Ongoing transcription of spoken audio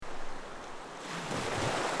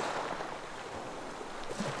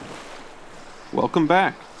Welcome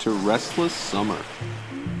back to Restless Summer.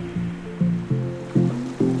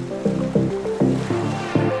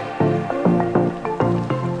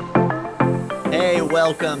 Hey,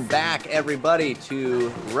 welcome back, everybody, to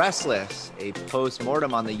Restless, a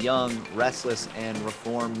post-mortem on the young, restless, and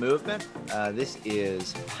reform movement. This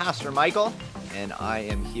is Pastor Michael, and I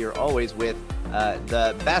am here always with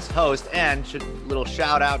the best host, and little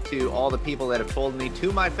shout out to all the people that have told me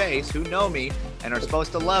to my face, who know me and are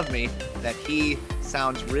supposed to love me, that he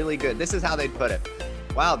sounds really good. This is how they'd put it.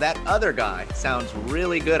 Wow, that other guy sounds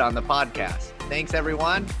really good on the podcast. Thanks,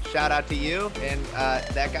 everyone. Shout out to you. And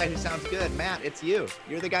that guy who sounds good, Matt, it's you.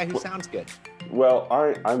 You're the guy who sounds good. Well,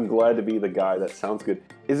 I'm glad to be the guy that sounds good.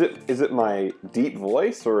 Is it my deep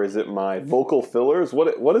voice or is it my vocal fillers?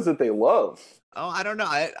 What is it they love? Oh, I don't know.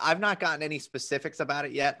 I've not gotten any specifics about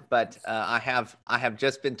it yet, but I have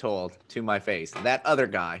just been told to my face that other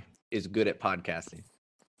guy is good at podcasting.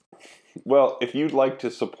 Well, if you'd like to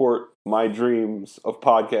support my dreams of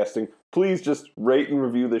podcasting, please just rate and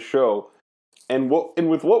review the show. And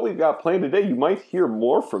with what we've got planned today, you might hear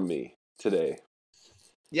more from me today.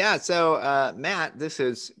 Yeah, so Matt, this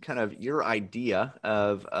is kind of your idea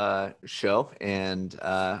of a show, and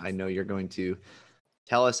I know you're going to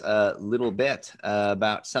tell us a little bit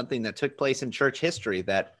about something that took place in church history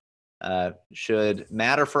that should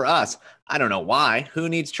matter for us. I don't know why. Who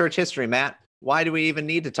needs church history, Matt? Why do we even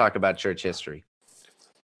need to talk about church history?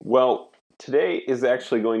 Well, today is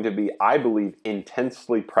actually going to be, I believe,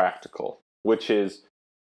 intensely practical, which is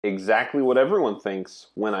exactly what everyone thinks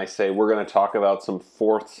when I say we're going to talk about some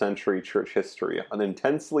 4th century church history, an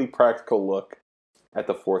intensely practical look at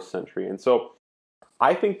the 4th century. And so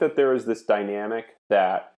I think that there is this dynamic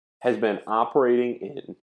that has been operating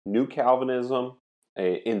in New Calvinism,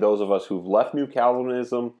 in those of us who've left New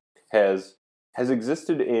Calvinism, has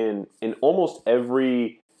existed in almost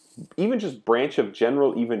every, even just branch of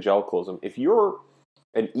general evangelicalism. If you're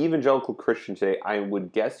an evangelical Christian today, I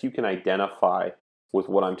would guess you can identify with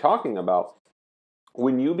what I'm talking about.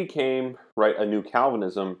 When you became, a New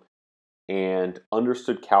Calvinism and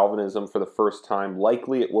understood Calvinism for the first time,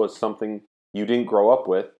 likely it was something you didn't grow up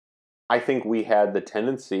with. I think we had the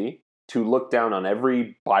tendency to look down on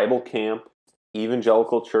every Bible camp,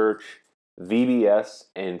 evangelical church, VBS,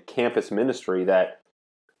 and campus ministry that,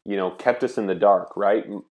 kept us in the dark, right?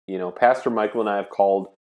 Pastor Michael and I have called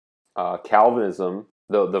Calvinism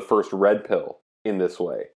the first red pill in this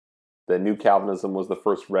way. The New Calvinism was the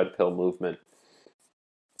first red pill movement.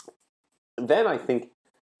 Then I think,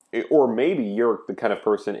 or maybe you're the kind of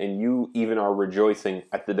person and you even are rejoicing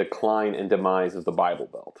at the decline and demise of the Bible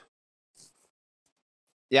Belt.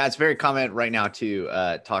 Yeah, it's very common right now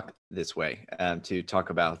to talk this way, to talk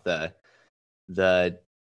about the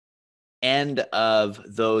end of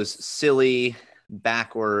those silly,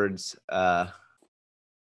 backwards,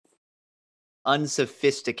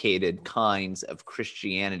 unsophisticated kinds of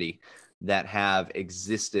Christianity that have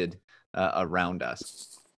existed around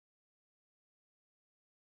us.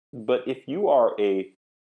 But if you are a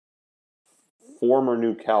former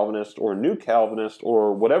New Calvinist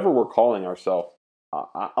or whatever we're calling ourselves,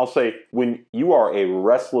 I'll say when you are a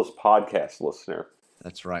restless podcast listener.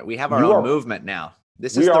 That's right. We have our own movement now.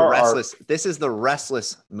 This is the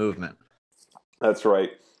restless movement. That's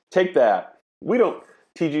right. Take that.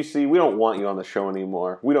 TGC, we don't want you on the show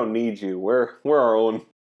anymore. We don't need you. We're our own.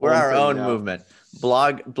 We're our own movement.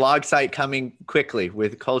 Blog site coming quickly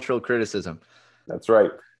with cultural criticism. That's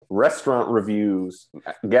right. Restaurant reviews,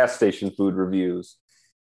 gas station food reviews.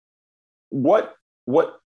 What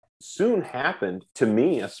soon happened to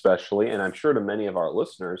me especially, and I'm sure to many of our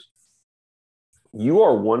listeners, you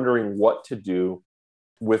are wondering what to do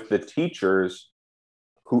with the teachers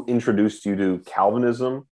who introduced you to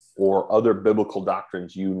Calvinism or other biblical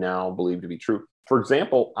doctrines you now believe to be true. For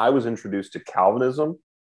example, I was introduced to Calvinism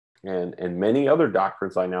and many other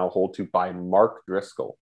doctrines I now hold to by Mark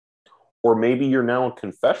Driscoll. Or maybe you're now a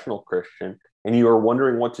confessional Christian and you are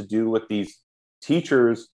wondering what to do with these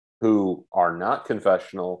teachers who are not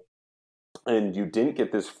confessional and you didn't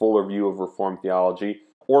get this fuller view of Reformed theology.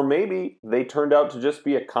 Or maybe they turned out to just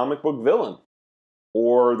be a comic book villain,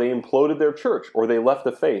 or they imploded their church, or they left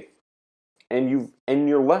the faith. And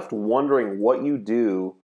you're left wondering what you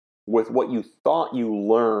do with what you thought you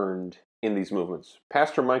learned in these movements.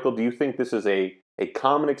 Pastor Michael, do you think this is a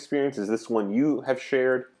common experience? Is this one you have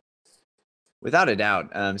shared? Without a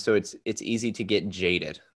doubt. So it's easy to get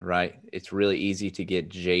jaded, right? It's really easy to get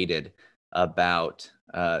jaded about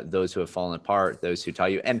those who have fallen apart, those who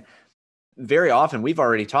taught you. And very often, we've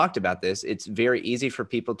already talked about this, it's very easy for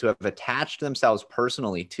people to have attached themselves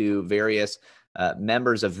personally to various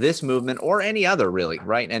members of this movement or any other, really,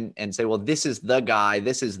 right? And say, well, this is the guy,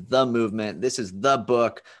 this is the movement, this is the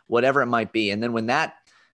book, whatever it might be. And then when that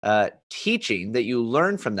teaching that you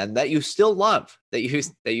learn from them, that you still love, that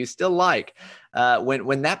you still like,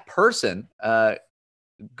 when that person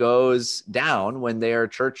goes down, when their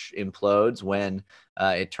church implodes, when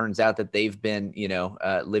it turns out that they've been,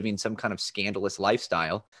 living some kind of scandalous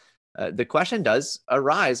lifestyle, the question does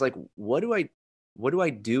arise, like, what do I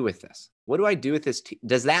do with this? What do I do with this?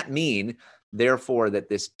 Does that mean, therefore, that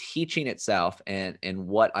this teaching itself and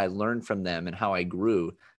what I learned from them and how I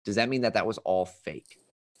grew, does that mean that that was all fake?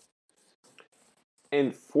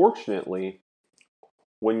 And fortunately,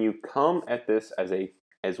 when you come at this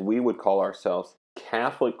as we would call ourselves,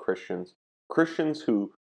 Catholic Christians, Christians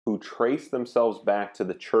who trace themselves back to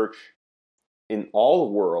the church in all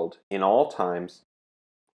the world, in all times,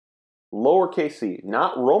 lowercase c,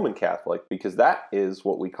 not Roman Catholic, because that is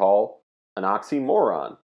what we call an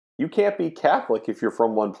oxymoron. You can't be Catholic if you're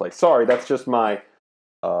from one place. Sorry, that's just my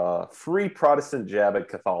free Protestant jab at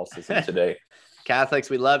Catholicism today. Catholics,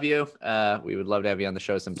 we love you. We would love to have you on the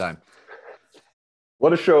show sometime.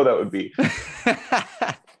 What a show that would be.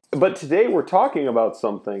 But today we're talking about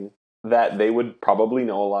something that they would probably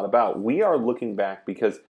know a lot about. We are looking back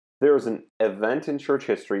because there's an event in church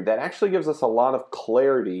history that actually gives us a lot of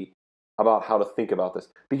clarity about how to think about this.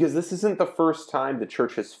 Because this isn't the first time the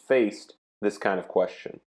church has faced this kind of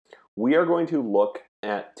question. We are going to look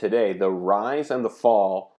at today the rise and the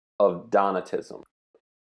fall of Donatism.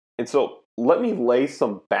 And so let me lay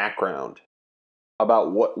some background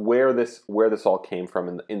about where this all came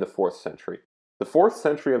from in the 4th century. The 4th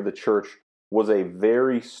century of the church was a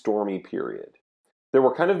very stormy period. There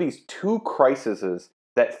were kind of these two crises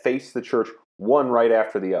that faced the church, one right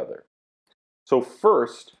after the other. So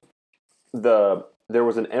first, there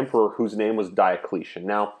was an emperor whose name was Diocletian.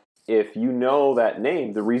 Now, if you know that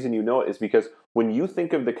name, the reason you know it is because when you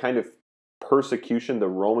think of the kind of persecution the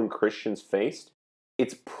Roman Christians faced,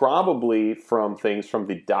 it's probably from things from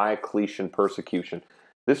the Diocletian persecution.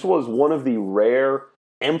 This was one of the rare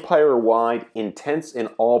empire-wide, intense in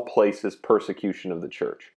all places persecution of the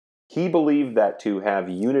church. He believed that to have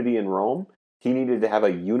unity in Rome, he needed to have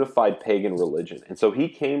a unified pagan religion. And so he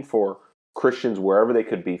came for Christians wherever they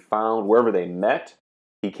could be found, wherever they met.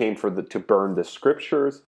 He came to burn the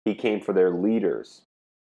scriptures. He came for their leaders.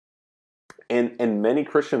 And many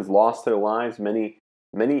Christians lost their lives, many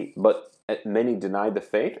denied the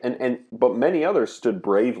faith, but many others stood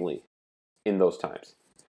bravely in those times.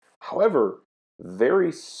 However,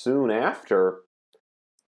 very soon after,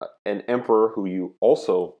 an emperor who you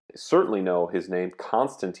also certainly know his name,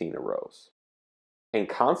 Constantine, arose. And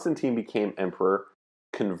Constantine became emperor,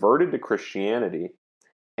 converted to Christianity,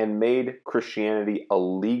 and made Christianity a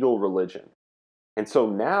legal religion. And so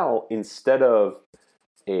now, instead of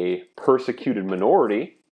a persecuted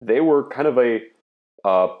minority, they were kind of a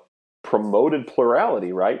promoted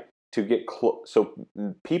plurality, right? To get so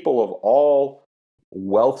people of all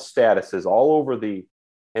wealth statuses all over the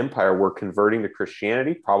empire were converting to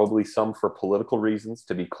Christianity, probably some for political reasons,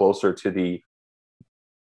 to be closer to the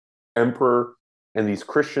emperor. And these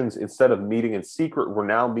Christians, instead of meeting in secret, were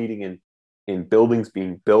now meeting in buildings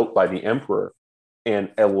being built by the emperor.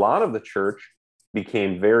 And a lot of the church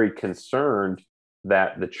became very concerned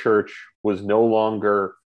that the church was no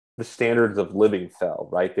longer, the standards of living fell,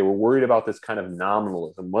 right? They were worried about this kind of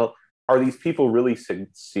nominalism. Well, are these people really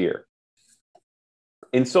sincere?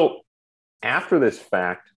 And so after this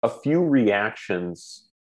fact, a few reactions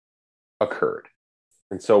occurred.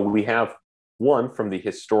 And so we have one from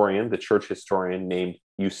the church historian named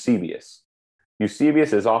Eusebius.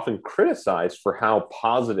 Eusebius is often criticized for how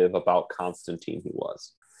positive about Constantine he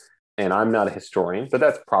was. And I'm not a historian, but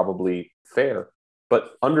that's probably fair.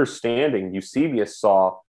 But understanding Eusebius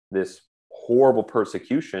saw this horrible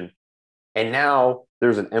persecution, and now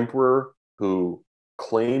there's an emperor who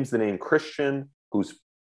claims the name Christian,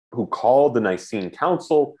 who called the Nicene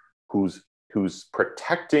Council, who's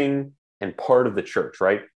protecting and part of the church,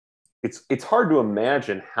 right? It's hard to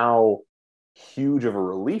imagine how huge of a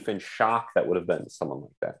relief and shock that would have been to someone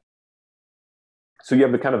like that. So you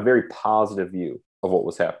have the kind of very positive view of what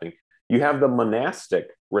was happening. You have the monastic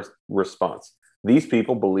response. These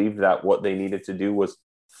people believed that what they needed to do was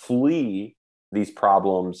flee these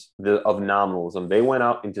problems of nominalism. They went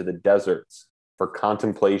out into the deserts for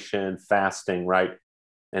contemplation, fasting, right?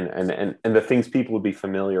 And the things people would be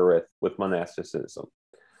familiar with monasticism.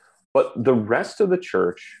 But the rest of the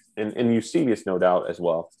church, and Eusebius no doubt as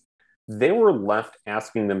well, they were left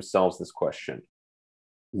asking themselves this question: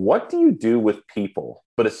 what do you do with people,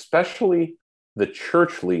 but especially the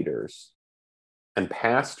church leaders and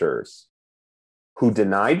pastors, who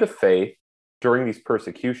denied the faith during these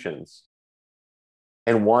persecutions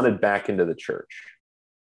and wanted back into the church.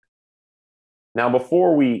 Now,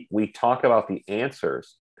 before we talk about the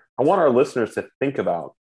answers, I want our listeners to think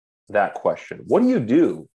about that question. What do you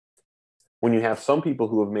do when you have some people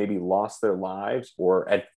who have maybe lost their lives or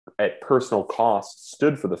at personal cost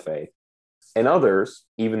stood for the faith, and others,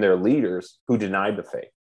 even their leaders, who denied the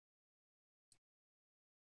faith?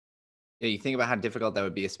 Yeah, you think about how difficult that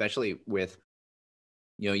would be, especially with,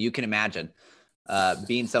 you can imagine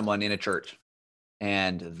being someone in a church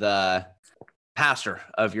and the pastor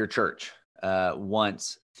of your church,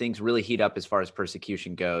 once things really heat up as far as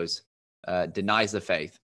persecution goes, denies the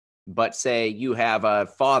faith. But say you have a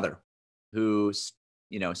father who,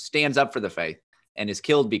 stands up for the faith and is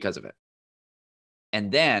killed because of it.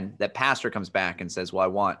 And then that pastor comes back and says, well, I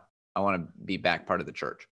want to be back part of the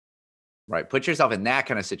church. Right. Put yourself in that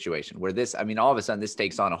kind of situation where all of a sudden this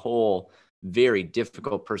takes on a whole very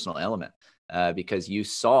difficult personal element, because you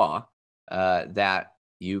saw that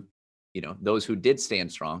those who did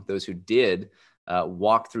stand strong, those who did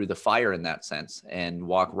walk through the fire in that sense and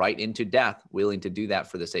walk right into death, willing to do that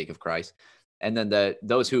for the sake of Christ. And then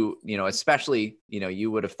those who, especially,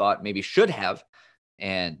 you would have thought maybe should have,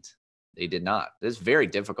 and they did not. It's very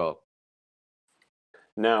difficult.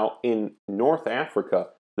 Now, in North Africa,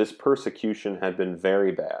 this persecution had been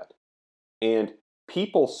very bad. And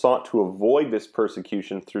people sought to avoid this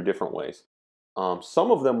persecution through different ways.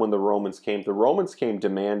 Some of them, when the Romans came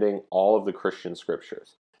demanding all of the Christian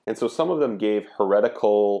scriptures. And so some of them gave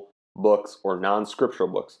heretical books or non-scriptural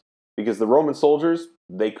books, because the Roman soldiers,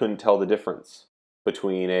 they couldn't tell the difference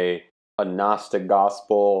between a Gnostic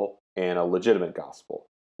gospel and a legitimate gospel.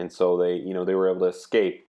 And so they were able to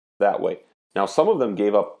escape that way. Now, some of them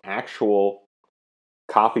gave up actual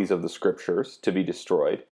copies of the scriptures to be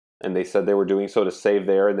destroyed, and they said they were doing so to save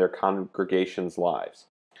their and their congregation's lives.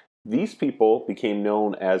 These people became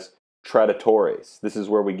known as traditores. This is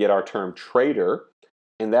where we get our term traitor,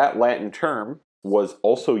 and that Latin term was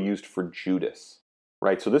also used for Judas,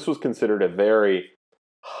 right? So this was considered a very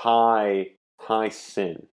high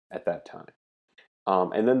sin at that time.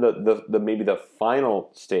 And then maybe the final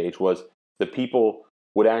stage was the people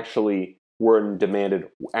would actually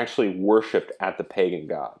worshipped at the pagan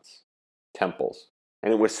gods' temples.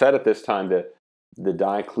 And it was said at this time that the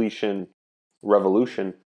Diocletian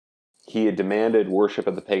revolution, he had demanded worship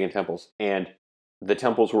at the pagan temples, and the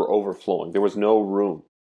temples were overflowing. There was no room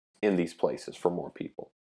in these places for more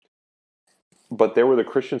people. But there were the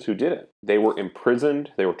Christians who did it. They were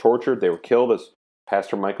imprisoned, they were tortured, they were killed, as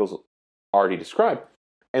Pastor Michael's already described.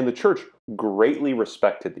 And the church greatly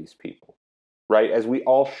respected these people, right? As we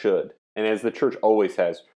all should. And as the church always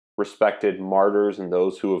has, respected martyrs and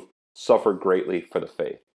those who have suffered greatly for the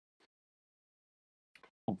faith.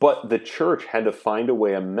 But the church had to find a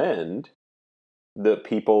way to amend the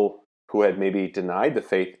people who had maybe denied the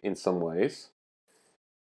faith in some ways,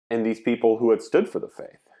 and these people who had stood for the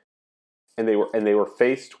faith. And they were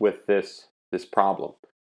faced with this problem.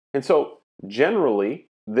 And so generally,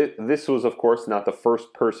 this was, of course, not the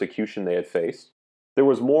first persecution they had faced. There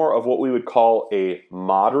was more of what we would call a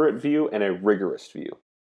moderate view and a rigorous view.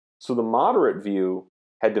 So the moderate view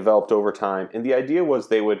had developed over time, and the idea was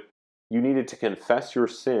you needed to confess your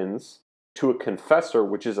sins to a confessor,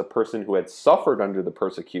 which is a person who had suffered under the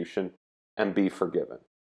persecution, and be forgiven.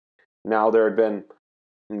 Now, there had been,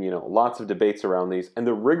 lots of debates around these, and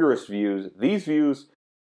the rigorous views, these views,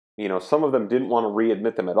 some of them didn't want to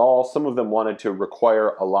readmit them at all. Some of them wanted to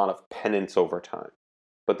require a lot of penance over time.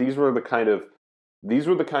 But these were the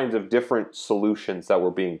kinds of different solutions that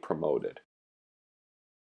were being promoted.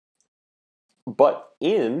 But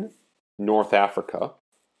in North Africa,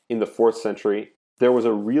 in the 4th century, there was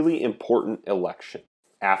a really important election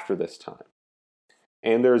after this time.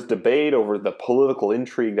 And there's debate over the political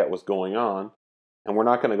intrigue that was going on, and we're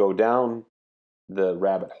not going to go down the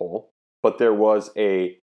rabbit hole, but there was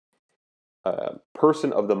a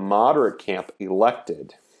person of the moderate camp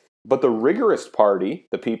elected. But the rigorous party,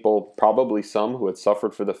 the people, probably some who had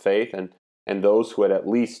suffered for the faith and those who had at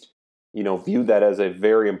least, viewed that as a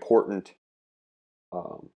very important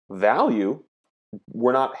value,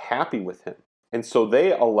 were not happy with him. And so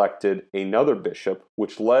they elected another bishop,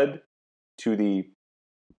 which led to the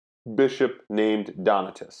bishop named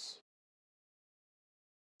Donatus.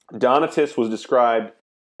 Donatus was described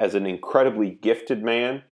as an incredibly gifted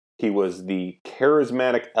man. He was the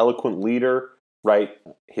charismatic, eloquent leader, right?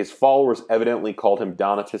 His followers evidently called him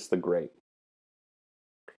Donatus the Great.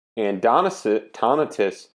 And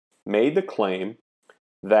Donatus made the claim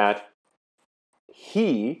that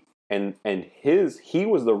he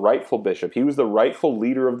was the rightful bishop. He was the rightful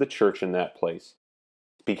leader of the church in that place.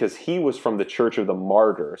 because he was from the Church of the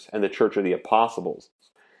Martyrs and the Church of the Apostles.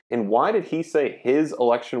 And why did he say his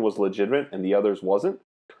election was legitimate and the others wasn't?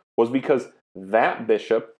 Was because that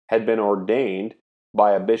bishop had been ordained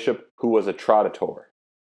by a bishop who was a traditor.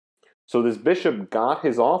 So this bishop got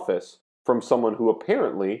his office from someone who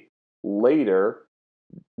apparently later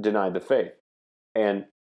denied the faith. And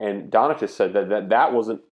Donatus said that was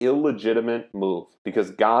an illegitimate move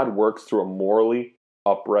because God works through a morally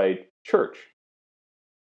upright church.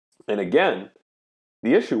 And again,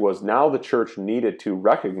 the issue was now the church needed to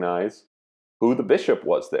recognize who the bishop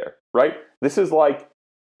was there, right? This is like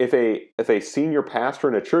if a senior pastor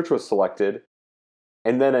in a church was selected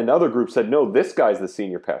and then another group said, no, this guy's the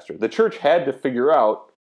senior pastor. The church had to figure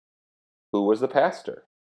out who was the pastor.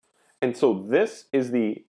 And so this is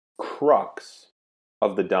the crux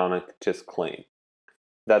of the Donatist claim,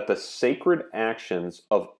 that the sacred actions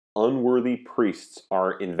of unworthy priests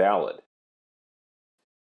are invalid.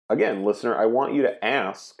 Again, listener, I want you to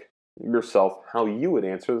ask yourself how you would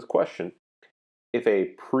answer this question. If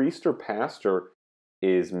a priest or pastor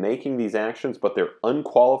is making these actions, but they're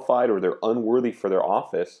unqualified or they're unworthy for their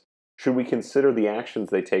office, should we consider the actions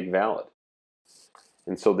they take valid?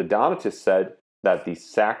 And so the Donatists said that the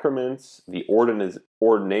sacraments, the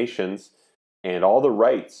ordinations, and all the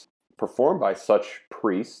rites performed by such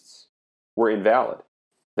priests were invalid.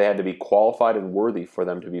 They had to be qualified and worthy for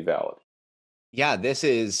them to be valid. Yeah, this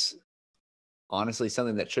is honestly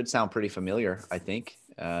something that should sound pretty familiar, I think.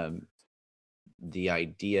 The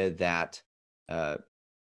idea that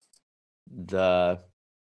the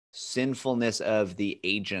sinfulness of the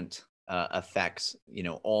agent affects,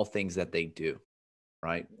 all things that they do,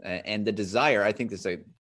 right? And the desire, I think this is a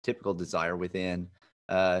typical desire within,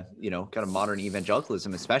 kind of modern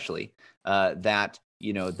evangelicalism, especially, that,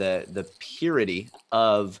 the purity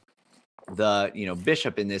of the,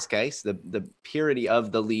 bishop in this case, the purity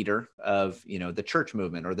of the leader of, the church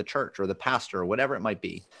movement or the church or the pastor or whatever it might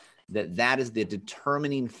be, that is the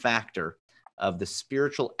determining factor of the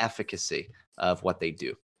spiritual efficacy of what they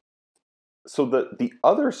do. So the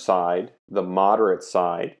other side, the moderate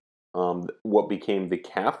side, what became the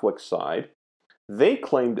Catholic side, they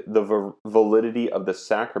claimed the validity of the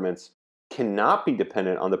sacraments cannot be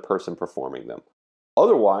dependent on the person performing them.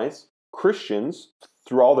 Otherwise, Christians,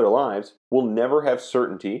 through all their lives, will never have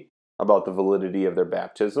certainty about the validity of their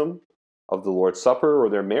baptism, of the Lord's Supper, or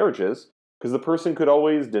their marriages, because the person could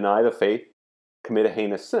always deny the faith, commit a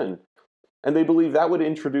heinous sin. And they believe that would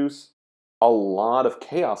introduce a lot of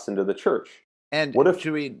chaos into the church. And what if,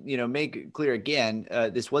 should we, make clear again,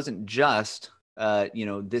 this wasn't just,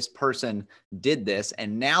 this person did this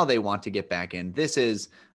and now they want to get back in. This is,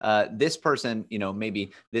 this person,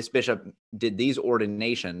 maybe this bishop did these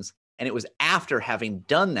ordinations, and it was after having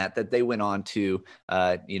done that they went on to,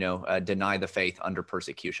 deny the faith under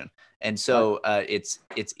persecution. And so it's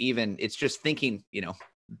just thinking,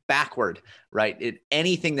 backward, right?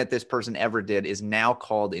 Anything that this person ever did is now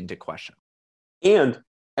called into question. And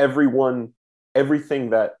everything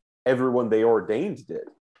that everyone they ordained did.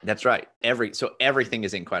 That's right. So everything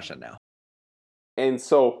is in question now. And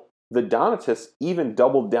so the Donatists even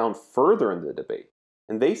doubled down further in the debate.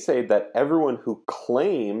 And they say that everyone who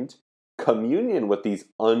claimed communion with these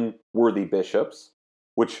unworthy bishops,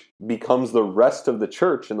 which becomes the rest of the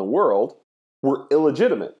church in the world, were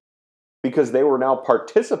illegitimate because they were now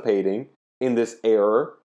participating in this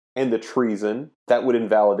error and the treason that would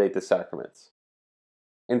invalidate the sacraments.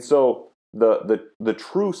 And so the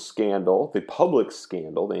true scandal, the public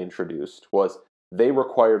scandal they introduced, was they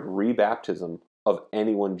required rebaptism of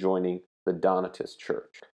anyone joining the Donatist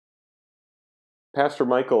church. Pastor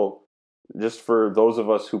Michael, just for those of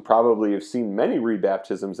us who probably have seen many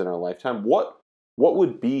rebaptisms in our lifetime, what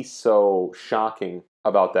would be so shocking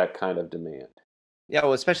about that kind of demand? Yeah,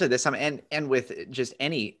 well, especially this time, and with just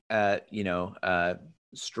any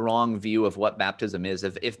strong view of what baptism is.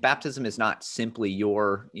 If baptism is not simply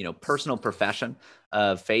your personal profession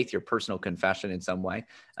of faith, your personal confession in some way,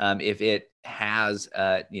 if it has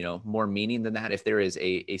more meaning than that, if there is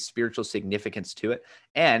a spiritual significance to it,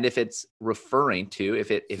 and if it's referring to,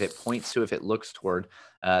 if it points to, if it looks toward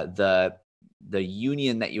the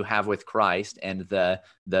union that you have with Christ and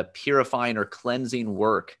the purifying or cleansing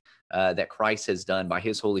work that Christ has done by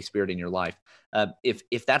his Holy Spirit in your life,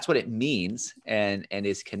 if that's what it means and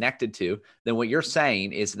is connected to, then what you're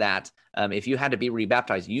saying is that if you had to be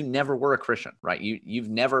rebaptized, you never were a Christian, right? You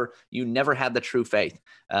never had the true faith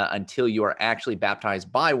until you are actually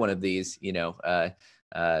baptized by one of these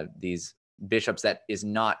these bishops that is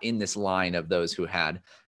not in this line of those who had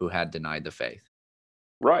denied the faith.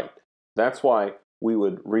 Right. That's why we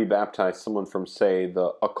would rebaptize someone from, say,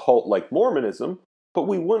 the occult like Mormonism, but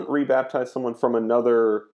we wouldn't rebaptize someone from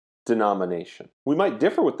another denomination. We might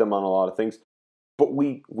differ with them on a lot of things, but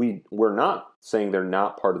we're not saying they're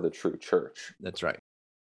not part of the true church. That's right.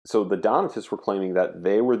 So the Donatists were claiming that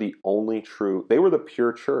they were the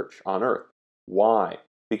pure church on earth. Why?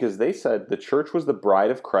 Because they said the church was the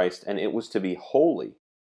bride of Christ and it was to be holy.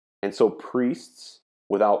 And so priests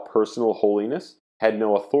without personal holiness had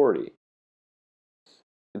no authority.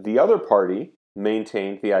 The other party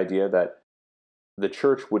maintained the idea that the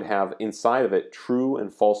church would have inside of it true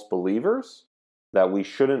and false believers, that we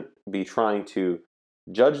shouldn't be trying to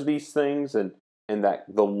judge these things, and that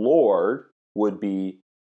the Lord will be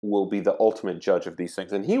the ultimate judge of these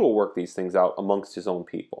things, and he will work these things out amongst his own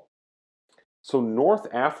people. So North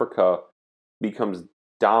Africa becomes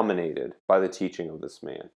dominated by the teaching of this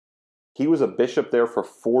man. He was a bishop there for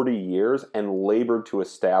 40 years and labored to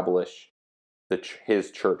establish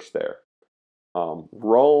his church there.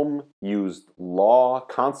 Rome used law.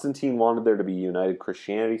 Constantine wanted there to be united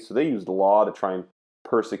Christianity, so they used law to try and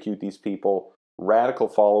persecute these people. Radical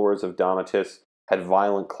followers of Donatists had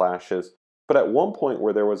violent clashes. But at one point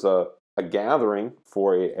where there was a gathering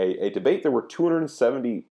for a debate, there were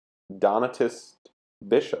 270 Donatist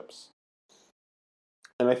bishops.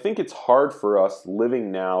 And I think it's hard for us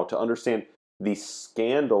living now to understand the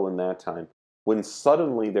scandal in that time when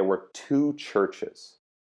suddenly there were two churches.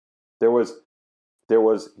 There was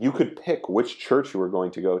you could pick which church you were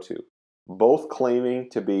going to go to, both claiming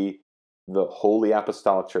to be the Holy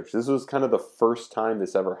Apostolic Church. This was kind of the first time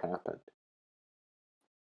this ever happened.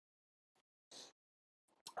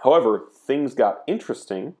 However, things got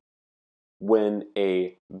interesting when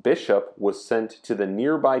a bishop was sent to the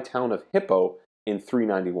nearby town of Hippo in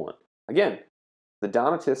 391. Again, the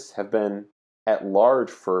Donatists have been at large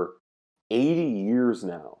for 80 years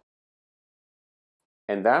now.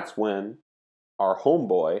 And that's when our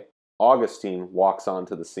homeboy, Augustine, walks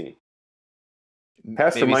onto the scene.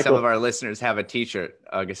 Pastor Maybe Michael, some of our listeners have a t-shirt.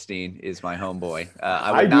 Augustine is my homeboy.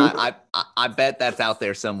 I bet that's out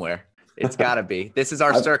there somewhere. It's got to be. This is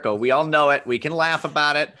our circle. We all know it. We can laugh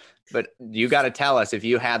about it, but you got to tell us if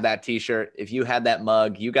you had that t-shirt, if you had that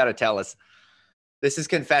mug, you got to tell us. This is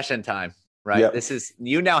confession time, right? Yep. This is,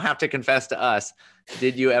 you now have to confess to us.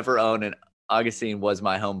 Did you ever own an Augustine was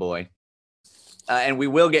my homeboy? And we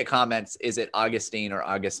will get comments. Is it Augustine or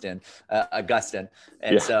Augustin? Augustine.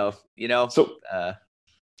 And yeah. So,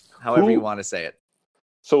 however you want to say it.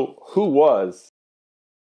 So who was?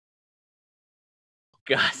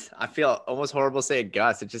 Gus. I feel almost horrible saying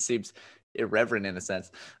Gus. It just seems irreverent in a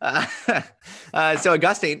sense. So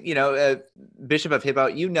Augustine, Bishop of Hippo,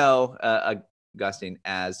 Augustine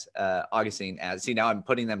as Augustine as, see, now I'm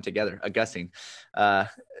putting them together. Augustine.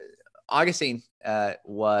 Augustine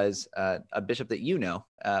was a bishop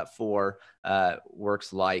that for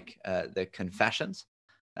works like the Confessions,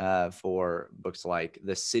 for books like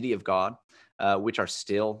The City of God, which are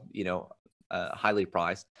still, highly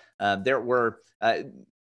prized.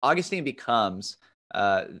 Augustine becomes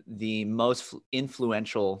the most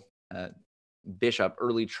influential bishop,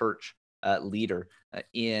 early church leader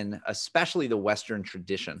in especially the Western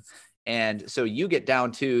tradition. And so you get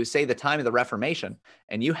down to, say, the time of the Reformation,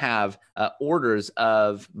 and you have orders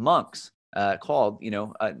of monks called,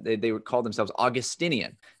 they would call themselves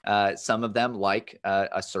Augustinian. Some of them, like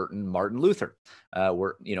a certain Martin Luther,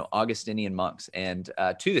 were, Augustinian monks. And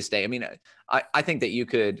to this day, I mean, I think that you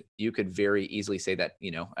could very easily say that,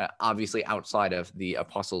 obviously outside of the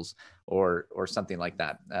apostles or something like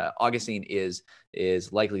that, Augustine is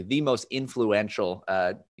likely the most influential,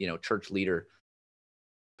 church leader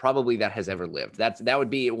probably that has ever lived. That would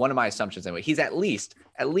be one of my assumptions anyway. He's at least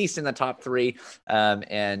in the top three,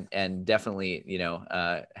 and definitely,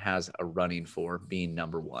 has a running for being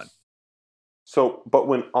number one. So, but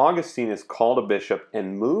when Augustine is called a bishop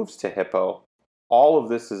and moves to Hippo, all of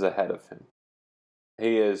this is ahead of him.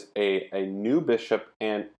 He is a new bishop,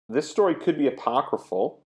 and this story could be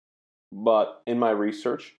apocryphal, but in my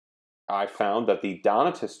research, I found that the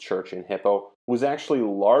Donatist church in Hippo was actually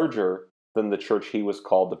larger than the church he was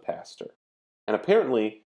called to pastor. And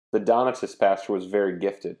apparently, the Donatist pastor was very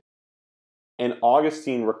gifted. And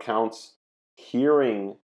Augustine recounts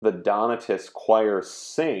hearing the Donatist choir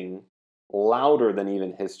sing louder than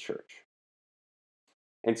even his church.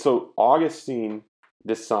 And so Augustine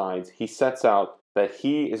decides, he sets out that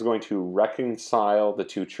he is going to reconcile the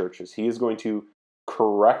two churches. He is going to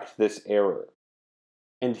correct this error.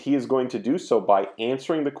 And he is going to do so by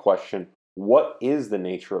answering the question, what is the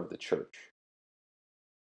nature of the church?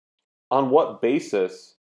 On what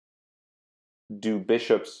basis do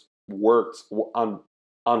bishops' works, on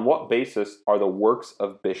what basis are the works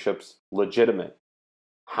of bishops legitimate?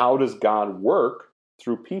 How does God work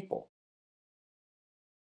through people.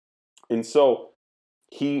 And so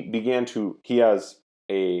he has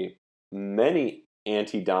many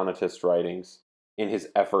anti-Donatist writings in his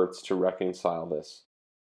efforts to reconcile this.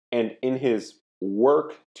 And in his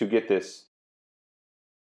work to get this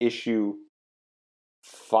issue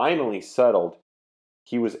finally settled,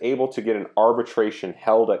 he was able to get an arbitration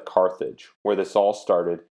held at Carthage, where this all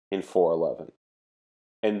started in 411.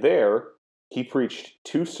 And there, he preached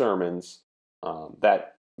 2 sermons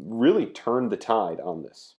that really turned the tide on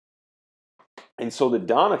this. And so the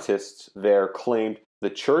Donatists there claimed the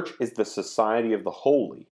church is the society of the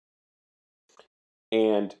holy.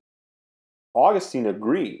 And Augustine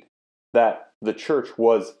agreed that the church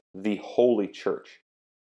was the holy church.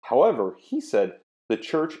 However, he said the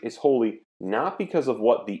church is holy not because of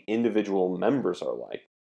what the individual members are like,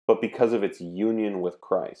 but because of its union with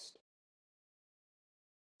Christ.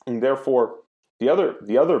 And therefore, the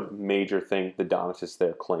other major thing the Donatists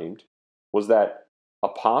there claimed was that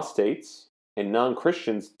apostates and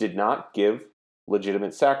non-Christians did not give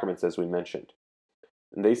legitimate sacraments, as we mentioned.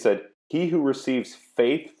 And they said, he who receives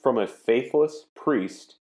faith from a faithless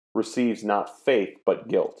priest receives not faith but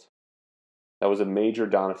guilt. That was a major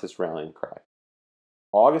Donatist rallying cry.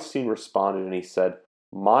 Augustine responded and he said,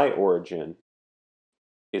 my origin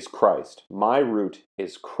is Christ. My root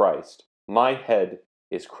is Christ. My head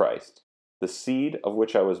is Christ. The seed of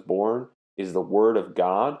which I was born is the word of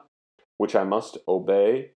God, which I must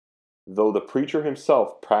obey, though the preacher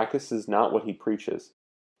himself practices not what he preaches.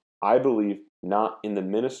 I believe not in the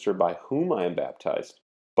minister by whom I am baptized,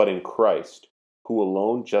 but in Christ, who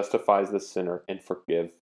alone justifies the sinner and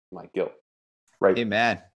forgives my guilt. Right?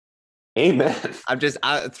 Amen. Amen. I'm just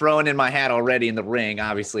throwing in my hat already in the ring.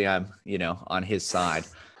 Obviously, I'm, on his side.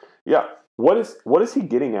 Yeah. What is he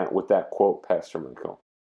getting at with that quote, Pastor Michael?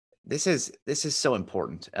 This is so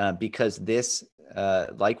important because this,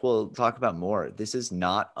 like we'll talk about more, this is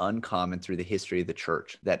not uncommon through the history of the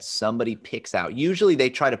church that somebody picks out. Usually they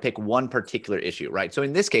try to pick one particular issue, right? So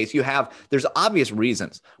in this case, there's obvious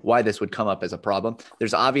reasons why this would come up as a problem.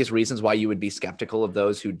 There's obvious reasons why you would be skeptical of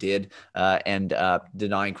those who did and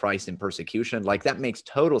denying Christ in persecution. Like that makes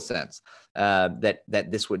total sense. That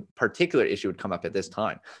this particular issue would come up at this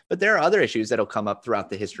time. But there are other issues that'll come up throughout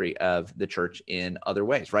the history of the church in other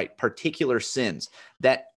ways, right? Particular sins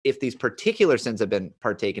that if these particular sins have been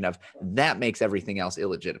partaken of, that makes everything else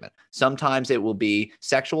illegitimate. Sometimes it will be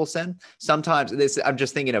sexual sin. Sometimes I'm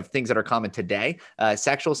just thinking of things that are common today,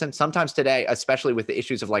 sexual sin. Sometimes today, especially with the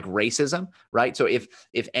issues of like racism, right? So if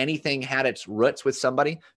anything had its roots with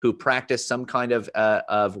somebody who practiced some kind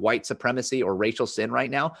of white supremacy or racial sin right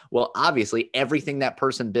now, well, obviously everything that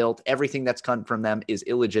person built, everything that's come from them is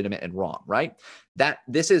illegitimate and wrong, right? That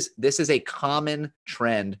this is a common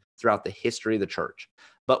trend throughout the history of the church.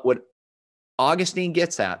 But what Augustine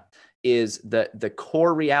gets at is the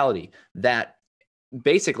core reality that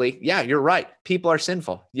basically, yeah, you're right. People are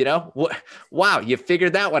sinful. Wow, you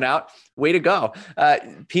figured that one out. Way to go.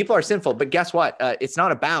 People are sinful, but guess what? It's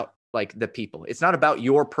not about like the people. It's not about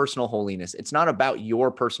your personal holiness. It's not about your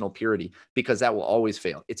personal purity, because that will always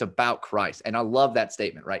fail. It's about Christ. And I love that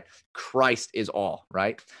statement, right? Christ is all,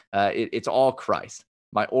 right? It's all Christ.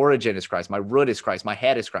 My origin is Christ. My root is Christ. My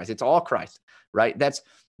head is Christ. It's all Christ, right?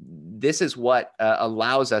 This is what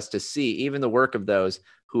allows us to see even the work of those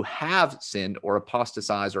who have sinned or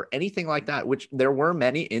apostatized or anything like that, which there were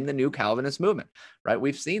many in the New Calvinist movement, right?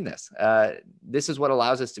 We've seen this. This is what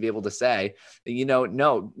allows us to be able to say,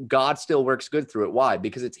 no, God still works good through it. Why?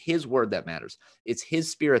 Because it's his word that matters. It's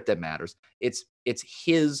his spirit that matters. It's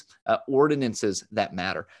his ordinances that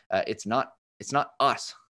matter. It's not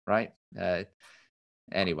us, right?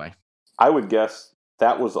 Anyway. I would guess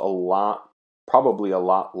that was probably a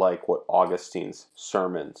lot like what Augustine's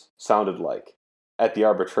sermons sounded like at the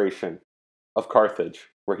arbitration of Carthage,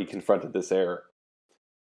 where he confronted this error.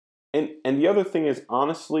 And the other thing is,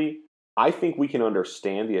 honestly, I think we can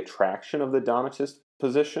understand the attraction of the Donatist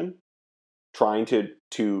position, trying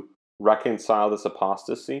to reconcile this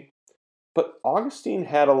apostasy. But Augustine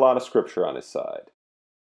had a lot of scripture on his side.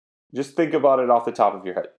 Just think about it off the top of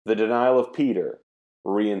your head. The denial of Peter,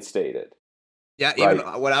 reinstated. Yeah, even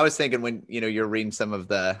what I was thinking when, you're reading some of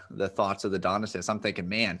the thoughts of the Donatists, I'm thinking,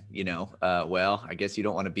 man, well, I guess you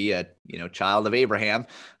don't want to be a, child of Abraham,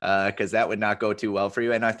 because that would not go too well for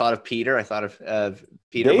you. And I thought of Peter. I thought of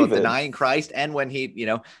Peter both denying Christ and when he,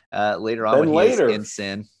 later on when he is in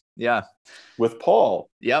sin. Yeah. With Paul.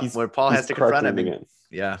 Yep, where Paul has to confront him. Again.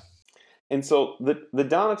 Yeah. And so the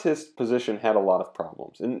Donatist position had a lot of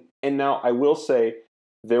problems. And now I will say,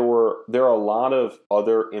 there are a lot of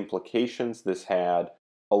other implications this had,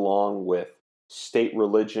 along with state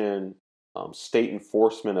religion state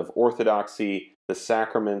enforcement of orthodoxy, the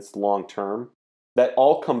sacraments long term, that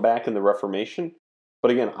all come back in the Reformation.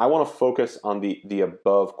 But again, I want to focus on the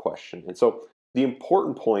above question. And so the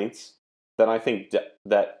important points that I think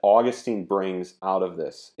that Augustine brings out of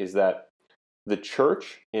this is that the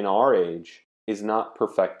church in our age is not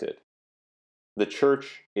perfected. The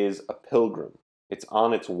church is a pilgrim. It's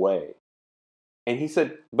on its way. And he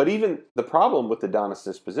said, but even the problem with the Donist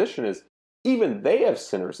disposition is even they have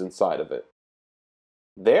sinners inside of it.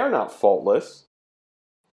 They are not faultless.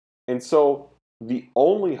 And so the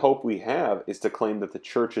only hope we have is to claim that the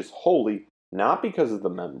church is holy, not because of the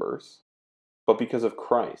members, but because of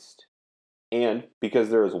Christ. And because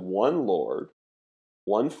there is one Lord,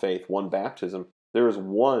 one faith, one baptism, there is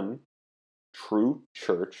one true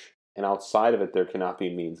church, and outside of it, there cannot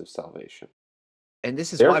be means of salvation. And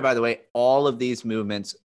this is why, by the way, all of these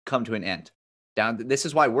movements come to an end. This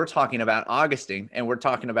is why we're talking about Augustine, and we're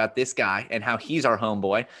talking about this guy and how he's our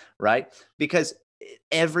homeboy, right? Because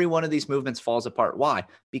every one of these movements falls apart. Why?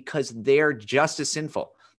 Because they're just as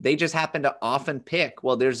sinful. They just happen to often pick,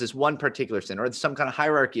 well, there's this one particular sin or some kind of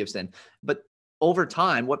hierarchy of sin. But over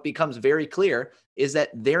time, what becomes very clear is that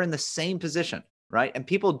they're in the same position, right? And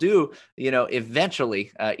people do,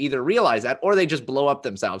 eventually either realize that or they just blow up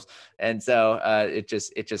themselves. And so it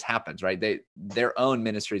just happens, right? Their own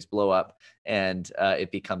ministries blow up, and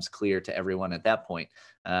it becomes clear to everyone at that point.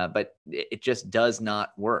 But it just does not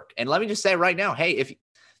work. And let me just say right now, hey, if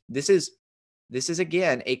this is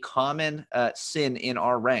again a common sin in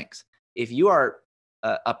our ranks. If you are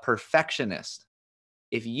a perfectionist,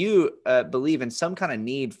 if you believe in some kind of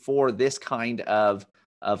need for this kind of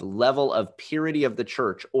level of purity of the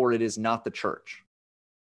church, or it is not the church,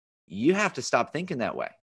 you have to stop thinking that way,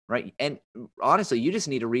 right? And honestly, you just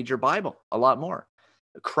need to read your Bible a lot more.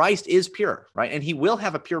 Christ is pure, right? And he will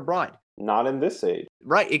have a pure bride. Not in this age.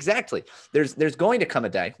 Right, exactly. There's going to come a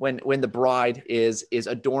day when the bride is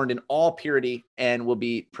adorned in all purity and will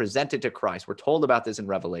be presented to Christ. We're told about this in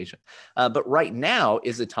Revelation. But right now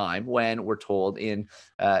is the time when we're told in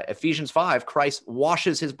Ephesians 5, Christ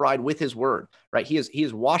washes his bride with his word, right? He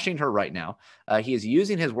is washing her right now. He is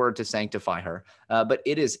using his word to sanctify her, but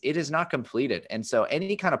it is not completed. And so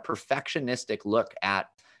any kind of perfectionistic look at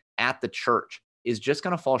the church is just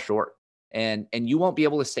going to fall short. And you won't be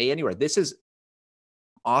able to stay anywhere. This is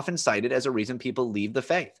often cited as a reason people leave the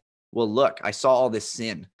faith. Well, look, I saw all this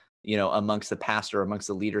sin, amongst the pastor, amongst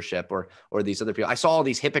the leadership, or these other people. I saw all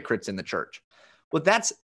these hypocrites in the church. Well,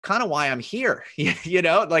 that's kind of why I'm here.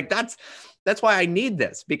 That's why I need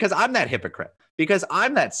this, because I'm that hypocrite, because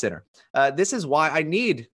I'm that sinner. This is why I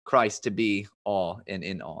need Christ to be all and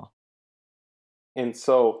in all. And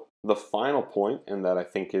so the final point, and that I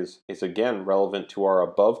think is again relevant to our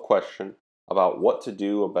above question about what to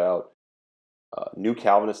do about new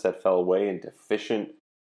Calvinists that fell away and deficient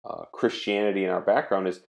Christianity in our background,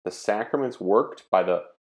 is the sacraments worked by the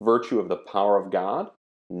virtue of the power of God,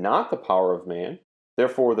 not the power of man.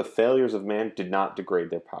 Therefore, the failures of man did not degrade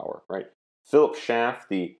their power, right? Philip Schaff,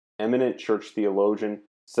 the eminent church theologian,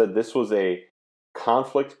 said this was a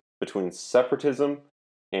conflict between separatism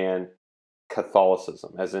and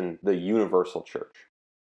Catholicism, as in the universal church.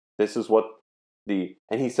 This is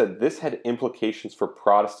and he said this had implications for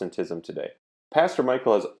Protestantism today. Pastor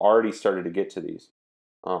Michael has already started to get to these.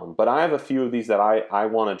 But I have a few of these that I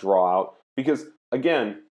want to draw out because,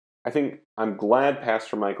 again, I think I'm glad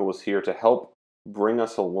Pastor Michael was here to help bring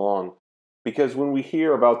us along, because when we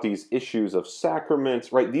hear about these issues of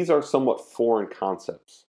sacraments, right, these are somewhat foreign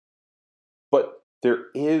concepts. But there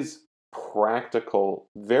is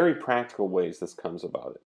very practical ways this comes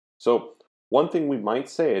about it. So one thing we might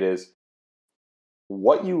say it is,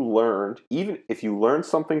 what you learned, even if you learned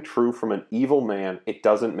something true from an evil man, it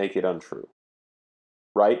doesn't make it untrue,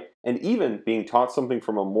 right? And even being taught something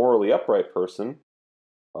from a morally upright person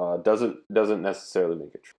doesn't necessarily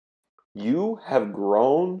make it true. You have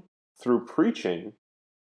grown through preaching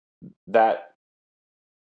that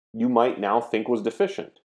you might now think was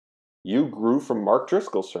deficient. You grew from Mark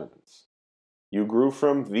Driscoll's sermons. You grew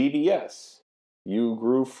from VBS. You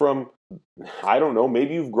grew from, I don't know,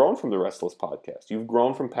 maybe you've grown from the Restless podcast. You've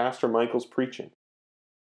grown from Pastor Michael's preaching.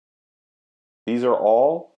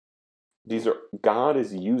 God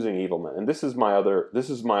is using evil men. And this is my other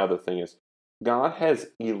thing is, God has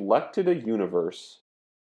elected a universe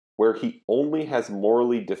where he only has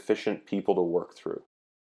morally deficient people to work through.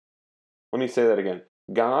 Let me say that again.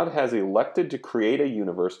 God has elected to create a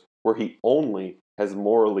universe where he only has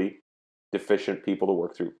morally deficient people to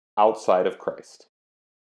work through outside of Christ.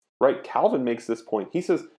 Right? Calvin makes this point. He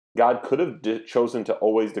says God could have chosen to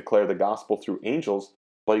always declare the gospel through angels,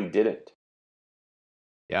 but he didn't.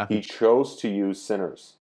 Yeah. He chose to use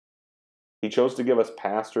sinners. He chose to give us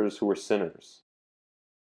pastors who were sinners,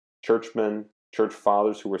 churchmen, church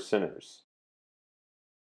fathers who were sinners,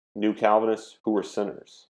 new Calvinists who were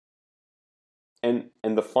sinners. And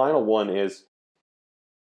the final one is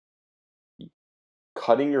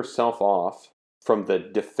cutting yourself off from the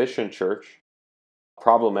deficient church,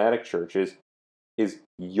 problematic churches, is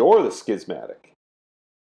you're the schismatic.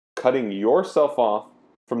 Cutting yourself off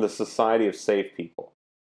from the society of saved people.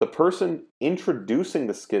 The person introducing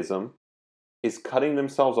the schism is cutting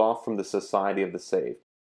themselves off from the society of the saved.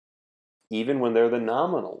 Even when they're the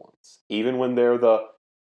nominal ones. Even when they're the...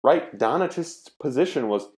 Right, Donatist's position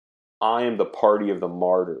was, I am the party of the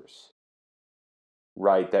martyrs.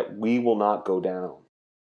 Right, that we will not go down.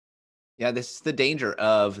 Yeah, this is the danger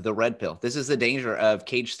of the red pill. This is the danger of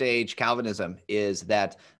cage stage Calvinism, is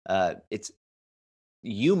that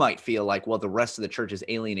you might feel like, well, the rest of the church is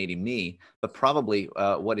alienating me, but probably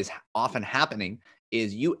what is often happening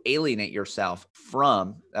is you alienate yourself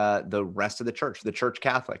from the rest of the church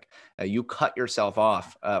Catholic. You cut yourself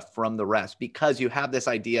off from the rest because you have this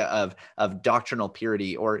idea of doctrinal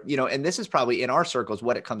purity, or, and this is probably in our circles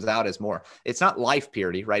what it comes out as more. It's not life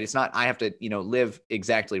purity, right? It's not I have to, live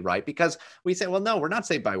exactly right, because we say, well, no, we're not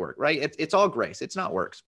saved by work, right? It's all grace. It's not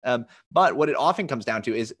works. But what it often comes down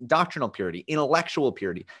to is doctrinal purity, intellectual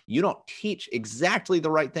purity. You don't teach exactly the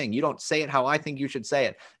right thing. You don't say it how I think you should say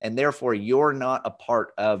it. And therefore, you're not a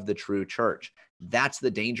part of the true church. That's the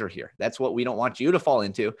danger here. That's what we don't want you to fall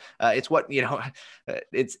into. It's what,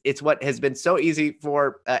 it's what has been so easy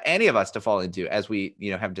for any of us to fall into as we,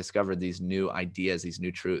 have discovered these new ideas, these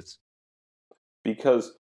new truths.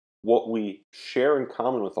 Because what we share in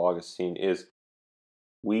common with Augustine is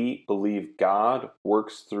we believe God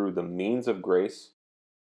works through the means of grace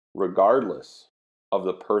regardless of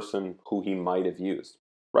the person who he might have used,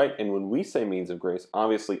 right? And when we say means of grace,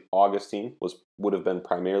 obviously Augustine would have been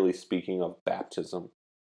primarily speaking of baptism.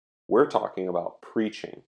 We're talking about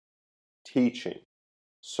preaching, teaching,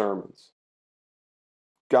 sermons.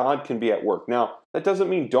 God can be at work. Now, that doesn't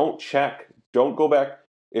mean don't go back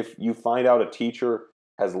if you find out a teacher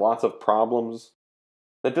has lots of problems.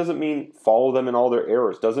 That doesn't mean follow them in all their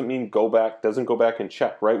errors. Doesn't go back and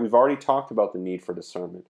check, right? We've already talked about the need for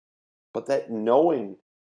discernment. But that knowing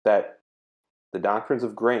that the doctrines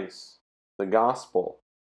of grace, the gospel,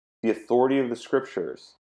 the authority of the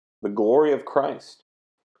scriptures, the glory of Christ,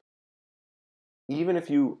 even if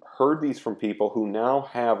you heard these from people who now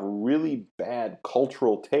have really bad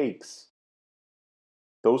cultural takes,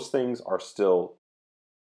 those things are still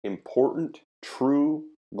important, true,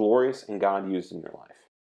 glorious, and God used in your life.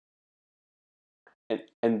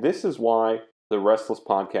 And this is why the Restless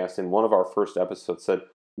podcast in one of our first episodes said,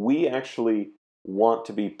 we actually want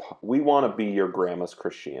to be your grandma's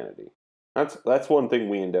Christianity. That's one thing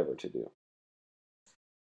we endeavor to do.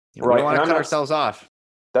 We don't want to cut ourselves off.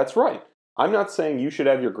 That's right. I'm not saying you should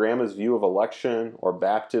have your grandma's view of election or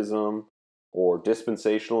baptism or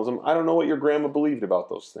dispensationalism. I don't know what your grandma believed about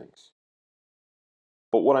those things.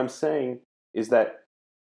 But what I'm saying is that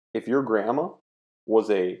if your grandma was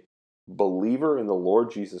a believer in the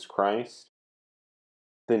Lord Jesus Christ,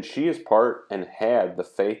 then she is part and had the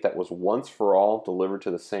faith that was once for all delivered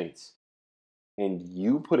to the saints. And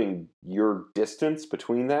you putting your distance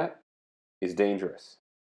between that is dangerous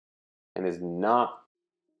and is not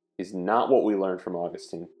what we learned from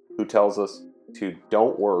Augustine, who tells us to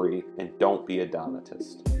don't worry and don't be a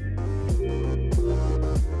Donatist.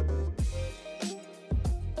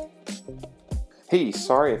 Hey,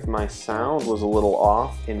 sorry if my sound was a little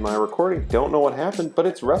off in my recording. Don't know what happened, but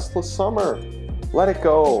it's Restless Summer. Let it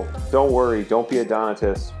go. Don't worry. Don't be a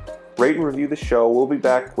Donatist. Rate and review the show. We'll be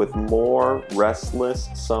back with more Restless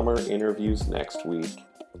Summer interviews next week.